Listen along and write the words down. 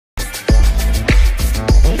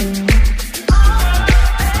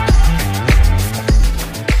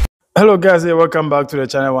Hello guys, hey, welcome back to the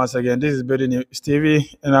channel once again. This is Betty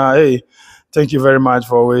Stevie, and hey, thank you very much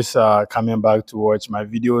for always coming back to watch my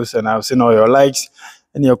videos, and I've seen all your likes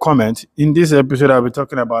and your comments. In this episode, I'll be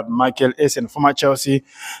talking about Michael Essien, former Chelsea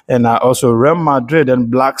and also Real Madrid and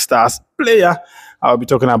Black Stars player. I'll be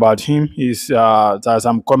talking about him. He's there's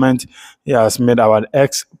some comment he has made about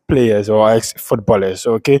ex-players or ex-footballers.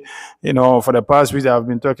 Okay, for the past week I've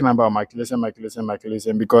been talking about Michael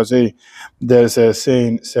Essien because hey, there's a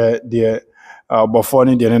saying said there. Before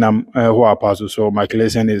the name who are passed, so Michael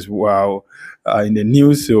Essien is in the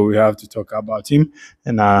news, so we have to talk about him,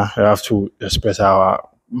 and we have to express our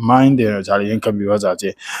mind and can be out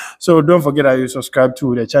there. So don't forget that you subscribe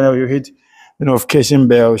to the channel, you hit the notification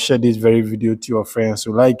bell, share this very video to your friends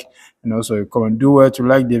to like, and also you comment. Do well to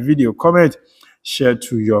like the video, comment, share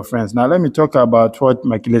to your friends. Now let me talk about what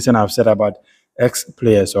Michael Essien have said about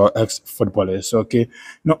ex-players or ex-footballers. Okay,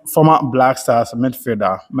 former Black Stars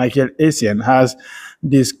midfielder Michael Essien has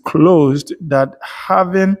disclosed that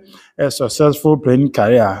having a successful playing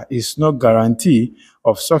career is no guarantee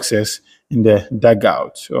of success in the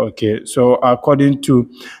dugout. Okay, so according to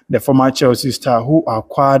the former Chelsea star who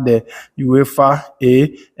acquired the UEFA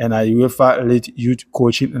A and UEFA Elite Youth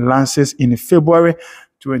Coaching license in February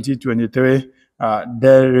 2023,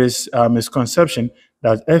 there is a misconception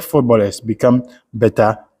that ex-footballers become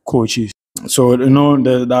better coaches. So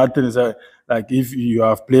the other thing is that, like, if you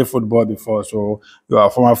have played football before, so you are a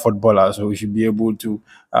former footballer, so you should be able to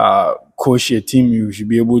coach a team. You should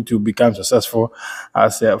be able to become successful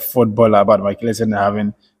as a footballer. But Michael Essien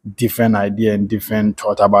having different idea and different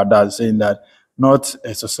thought about that, saying that not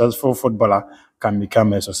a successful footballer can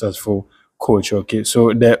become a successful coach. Okay,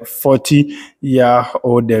 so the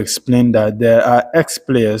 40-year-old explained that there are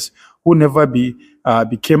ex-players who never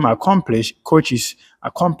became accomplished coaches.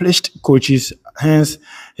 Hence,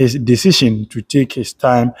 his decision to take his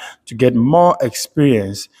time to get more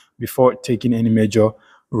experience before taking any major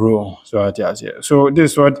role. So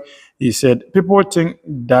this is what he said. People think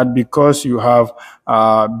that because you have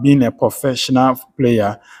been a professional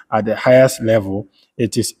player at the highest level,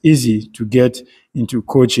 it is easy to get into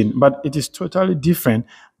coaching, but it is totally different.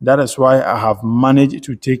 That is why I have managed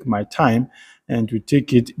to take my time and to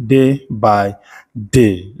take it day by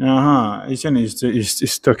day. Essien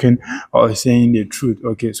is talking or saying the truth.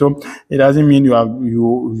 Okay, so it doesn't mean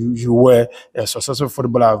you were a successful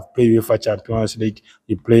footballer, have played UEFA Champions League,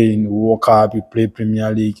 you play in World Cup, you play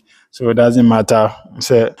Premier League. So it doesn't matter.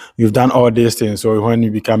 So you've done all these things. So when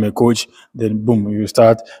you become a coach, then boom, you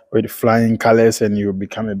start with flying colors and you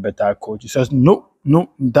become a better coach. He says, no,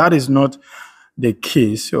 that is not the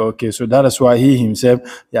case. Okay, so that is why he himself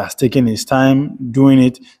has taken his time doing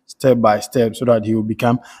it step by step so that he will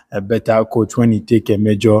become a better coach when he take a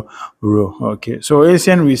major role. Okay, so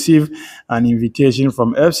Essien received an invitation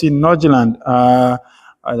from FC Northland,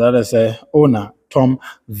 that is owner Tom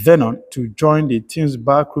Vernon, to join the team's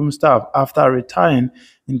backroom staff after retiring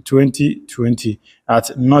in 2020.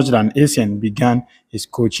 At Northland, Essien began his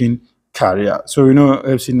coaching career. So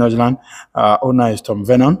FC Northland owner is Tom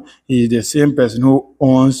Vernon. He is the same person who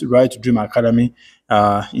owns Right to Dream Academy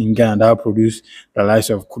in Ghana that produced the likes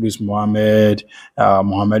of Kudus Mohammed,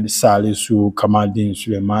 Mohammed Salisu, Kamaldeen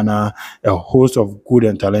Sulemana, a host of good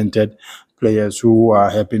and talented players who are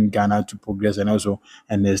helping Ghana to progress, and also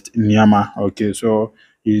Ernest Nyama. Okay, so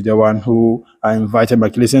he's the one who invited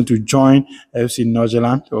Michael Essien to join FC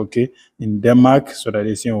Northland, okay, in Denmark, so that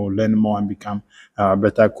Essien will learn more and become a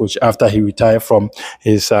better coach after he retired from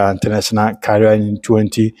his international career in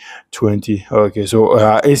 2020. Okay, so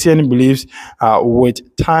Essien believes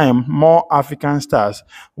with time, more African stars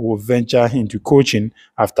will venture into coaching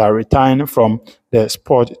after retiring from the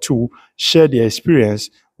sport to share their experience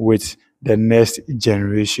with the next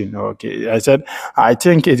generation. Okay, I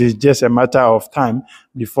think it is just a matter of time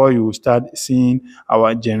before you start seeing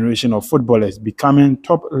our generation of footballers becoming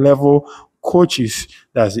top level coaches,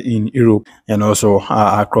 that's in Europe and also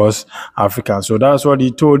across Africa. So that's what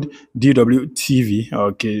he told DWTV.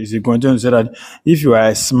 Okay, he's going to say that if you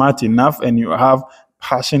are smart enough and you have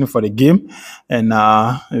passion for the game and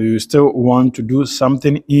you still want to do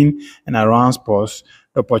something in and around sports,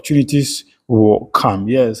 opportunities will come.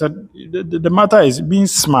 Yes, so the matter is being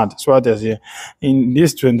smart. So what I say in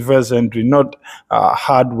this 21st century, not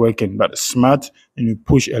hard working, but smart, and you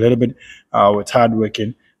push a little bit with hard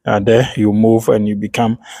working. There you move and you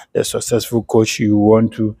become the successful coach you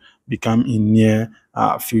want to become in near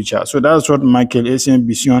future. So that's what Michael Essien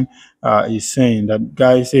Bision is saying. That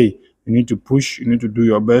guys, hey, you need to push, you need to do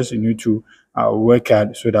your best, you need to work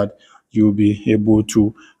hard so that you'll be able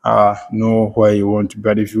to know where you want to be.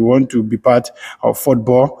 But if you want to be part of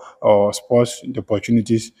football or sports, the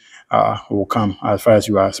opportunities will come as far as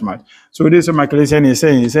you are smart. So this is what Michael Essien is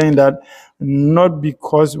saying. He's saying that not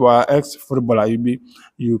because you are ex-footballer,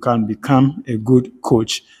 you can become a good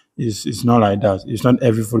coach. It's not like that. It's not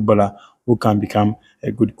every footballer who can become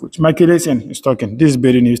a good coach. Michael Essien is talking. This is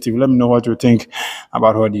Berry News TV. Let me know what you think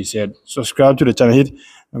about what he said. Subscribe to the channel, hit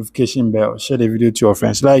notification bell, share the video to your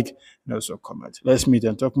friends, like, and also comment. Let's meet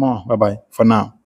and talk more. Bye-bye for now.